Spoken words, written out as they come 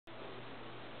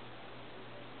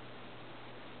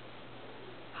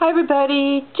Hi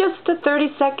everybody, just a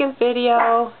 30-second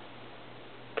video,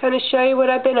 kind of show you what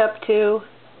I've been up to.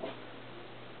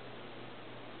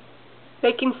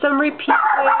 Making some repeat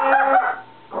wear.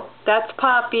 That's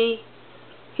Poppy.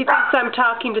 He thinks I'm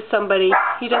talking to somebody.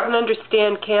 He doesn't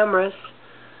understand cameras.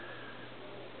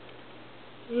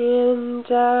 And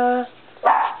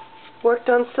worked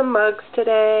on some mugs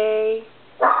today.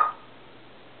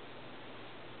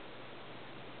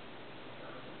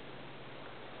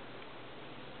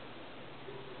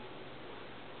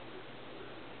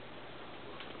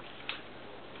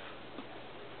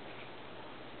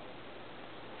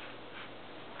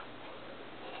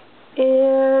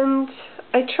 And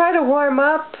I try to warm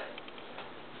up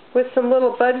with some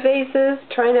little bud vases,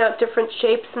 trying out different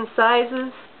shapes and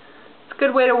sizes. It's a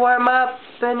good way to warm up,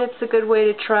 and it's a good way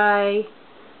to try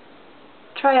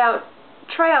out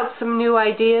some new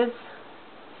ideas.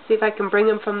 See if I can bring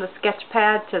them from the sketch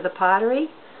pad to the pottery.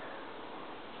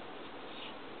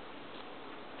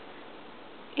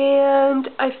 And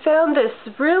I found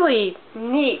this really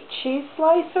neat cheese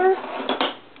slicer.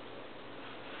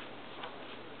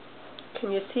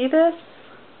 Can you see this?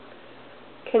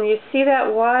 Can you see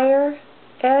that wire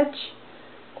edge?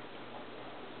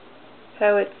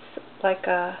 How it's like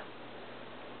a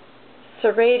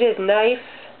serrated knife,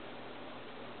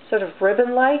 sort of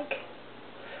ribbon-like.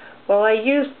 Well, I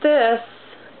used this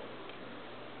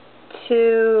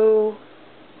to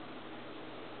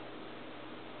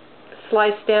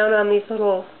slice down on these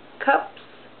little cups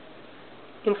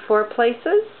in 4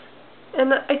 places,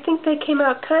 and I think they came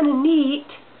out kind of neat.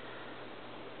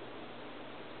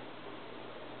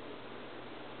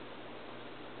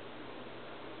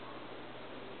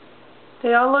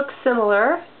 They all look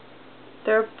similar.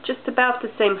 They're just about the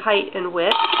same height and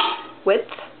width.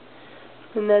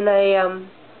 And then I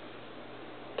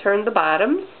turned the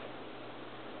bottoms.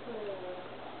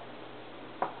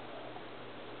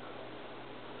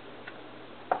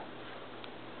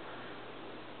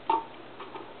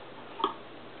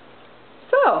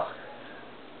 So,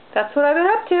 that's what I've been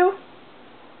up to.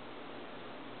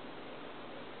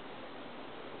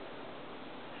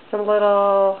 Some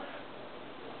little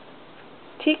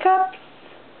teacups,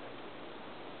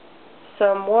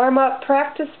 some warm-up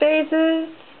practice vases,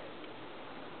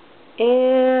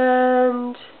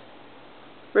 and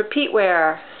repeat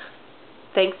wear.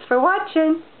 Thanks for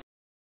watching.